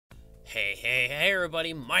Hey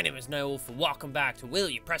everybody, my name is NightWolf and welcome back to Will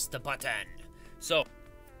You Press the Button? So,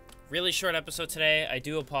 really short episode today. I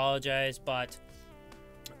do apologize, but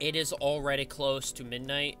it is already close to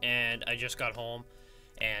midnight and I just got home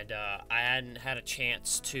and I hadn't had a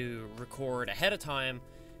chance to record ahead of time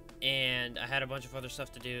and I had a bunch of other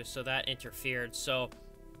stuff to do, so that interfered. So,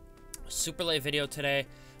 super late video today,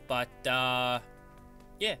 but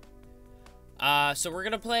yeah. So we're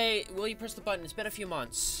gonna play Will You Press the Button? It's been a few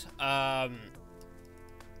months.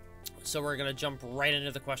 So we're gonna jump right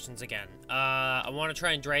into the questions again. I want to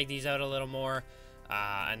try and drag these out a little more,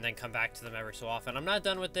 and then come back to them every so often. I'm not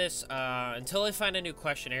done with this until I find a new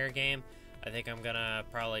questionnaire game. I think I'm gonna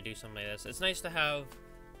probably do something like this. It's nice to have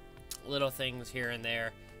little things here and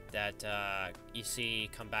there that you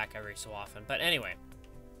see come back every so often. But anyway.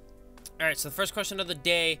 Alright, so the first question of the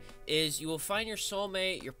day is, you will find your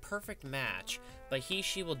soulmate, your perfect match, but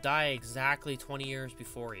she will die exactly 20 years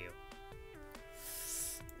before you.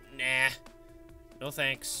 Nah. No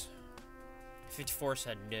thanks. 54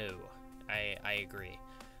 said no. I agree.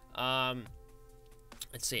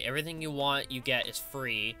 Let's see, everything you want, you get is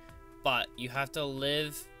free, but you have to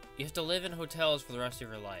live in hotels for the rest of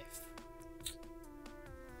your life.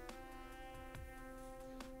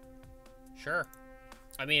 Sure.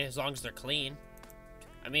 I mean, as long as they're clean.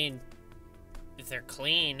 I mean, if they're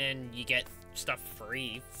clean and you get stuff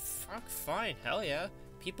free, fuck, fine, hell yeah.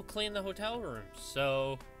 People clean the hotel rooms,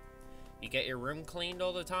 so you get your room cleaned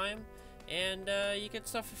all the time, and you get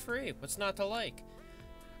stuff for free. What's not to like?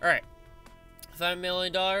 Alright, $5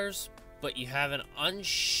 million, but you have an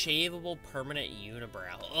unshavable permanent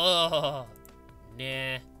unibrow. Ugh,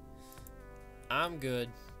 nah, I'm good.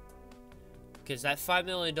 Because that $5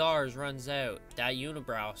 million runs out, that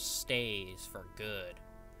unibrow stays for good.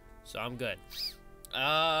 So I'm good.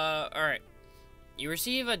 Alright. You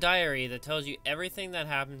receive a diary that tells you everything that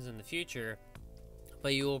happens in the future,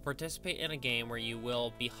 but you will participate in a game where you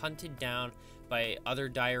will be hunted down by other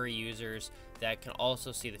diary users that can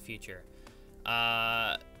also see the future.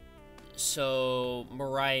 So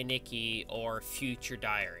NightWolfNikku or Future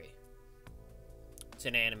Diary. It's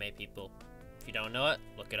an anime, people. If you don't know it,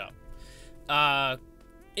 look it up.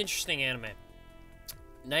 Interesting anime.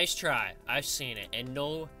 Nice try. I've seen it, and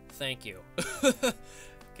no thank you.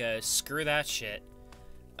 Cause screw that shit.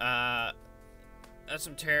 That's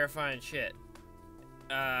some terrifying shit.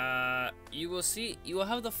 You will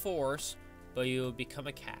have the Force, but you will become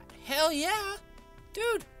a cat. Hell yeah!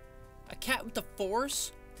 Dude! A cat with the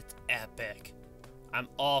Force? That's epic. I'm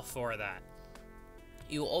all for that.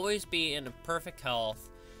 You will always be in perfect health,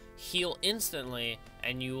 heal instantly,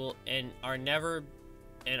 and are never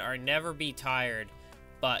be tired,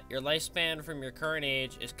 but your lifespan from your current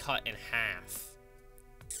age is cut in half.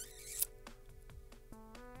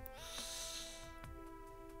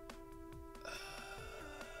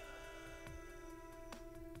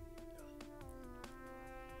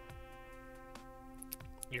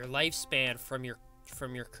 Your lifespan from your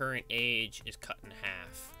current age is cut in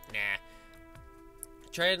half. Nah.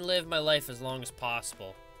 Try and live my life as long as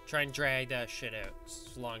possible. Try and drag that shit out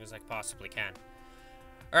as long as I possibly can.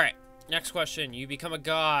 Alright, next question. You become a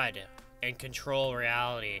god and control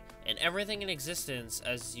reality and everything in existence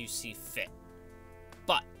as you see fit.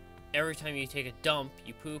 But every time you take a dump,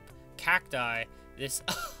 you poop cacti. This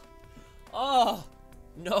oh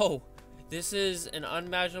no. This is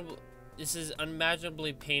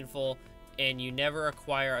unimaginably painful, and you never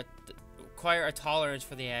acquire a tolerance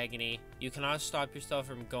for the agony. You cannot stop yourself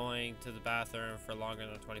from going to the bathroom for longer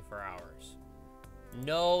than 24 hours.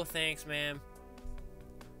 No thanks, man.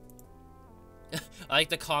 I like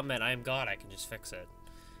the comment, I am God, I can just fix it.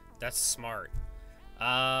 That's smart.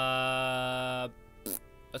 Let's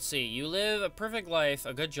see. You live a perfect life,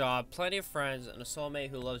 a good job, plenty of friends, and a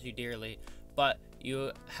soulmate who loves you dearly, but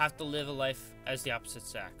you have to live a life as the opposite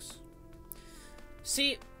sex.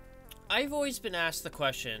 See, I've always been asked the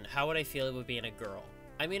question, how would I feel it would be in a girl?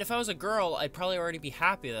 I mean, if I was a girl, I'd probably already be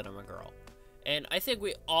happy that I'm a girl. And I think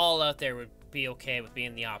we all out there would be okay with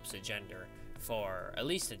being the opposite gender for at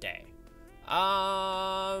least a day.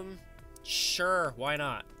 Sure, why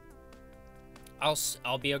not?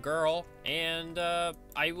 I'll be a girl, and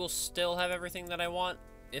I will still have everything that I want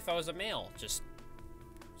if I was a male, just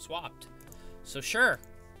swapped. So sure,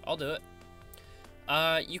 I'll do it.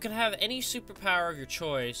 You can have any superpower of your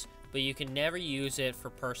choice, but you can never use it for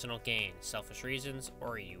personal gain, selfish reasons,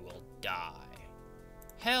 or you will die.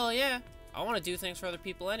 Hell yeah! I want to do things for other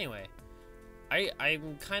people anyway.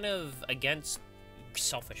 I'm kind of against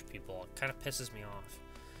selfish people. It kind of pisses me off.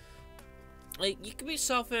 Like, you can be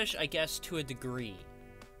selfish, I guess, to a degree.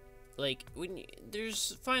 Like,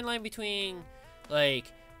 there's a fine line between, like,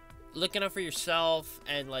 looking out for yourself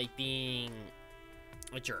and like being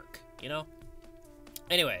a jerk, you know?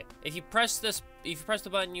 Anyway, if you press the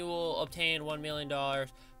button, you will obtain $1 million,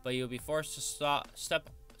 but you'll be forced to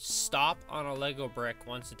stop on a Lego brick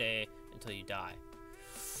once a day until you die.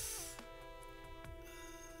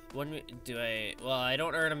 Well, I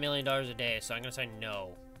don't earn $1 million a day, so I'm gonna say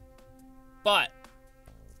no. But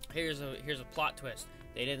here's a plot twist.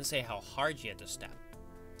 They didn't say how hard you had to step.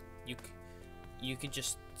 You could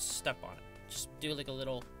just step on it. Just do like a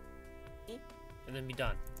little, and then be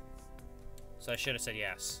done. So I should have said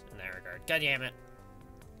yes in that regard. God damn it.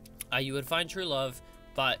 You would find true love,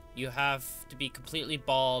 but you have to be completely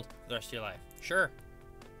bald for the rest of your life. Sure.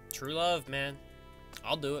 True love, man.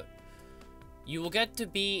 I'll do it. You will get to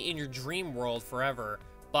be in your dream world forever,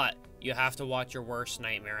 but you have to watch your worst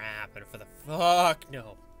nightmare happen for the fuck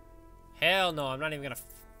no. Hell no, I'm not even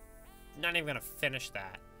gonna finish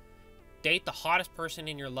that. Date the hottest person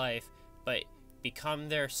in your life, but become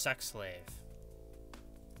their sex slave.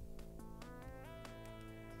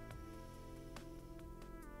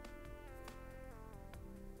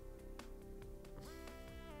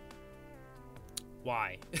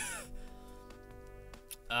 Why?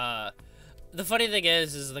 The funny thing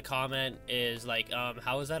is the comment is like,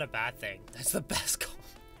 how is that a bad thing? That's the best comment.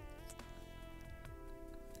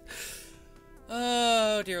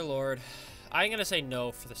 Oh, dear Lord. I'm gonna say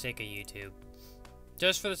no for the sake of YouTube.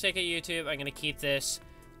 Just for the sake of YouTube, I'm gonna keep this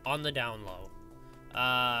on the down low.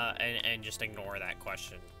 And just ignore that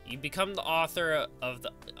question. You become the author of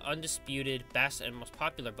the undisputed best and most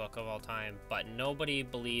popular book of all time, but nobody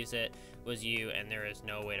believes it was you, and there is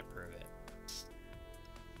no way to prove it.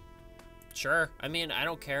 Sure. I mean, I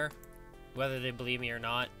don't care whether they believe me or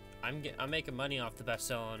not. I'm making money off the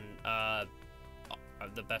best-selling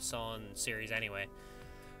series anyway.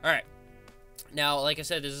 All right. Now, like I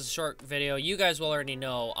said, this is a short video. You guys will already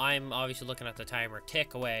know. I'm obviously looking at the timer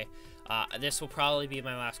tick away. This will probably be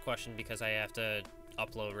my last question because I have to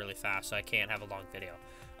upload really fast, so I can't have a long video.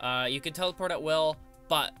 You can teleport at will,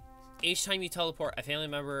 but each time you teleport, a family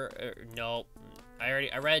member, no, I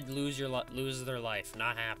read loses their life.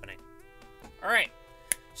 Not happening. All right.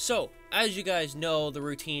 So, as you guys know, the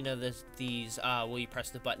routine of these will you press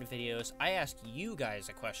the button videos, I ask you guys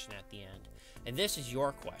a question at the end, and this is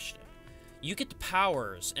your question. You get the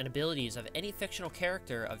powers and abilities of any fictional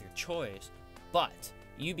character of your choice, but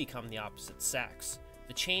you become the opposite sex.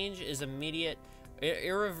 The change is immediate,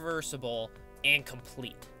 irreversible, and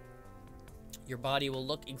complete. Your body will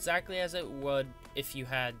look exactly as it would if you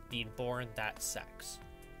had been born that sex.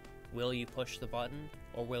 Will you push the button,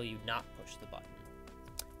 or will you not push the button?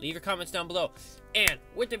 Leave your comments down below. And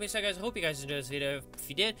with that being said, guys, I hope you guys enjoyed this video. If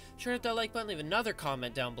you did, sure to hit that like button, leave another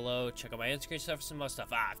comment down below. Check out my Instagram stuff for some more stuff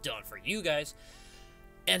I've done for you guys.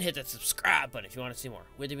 And hit that subscribe button if you want to see more.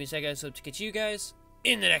 With that being said, guys, hope to catch you guys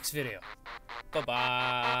in the next video.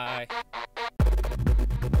 Bye-bye.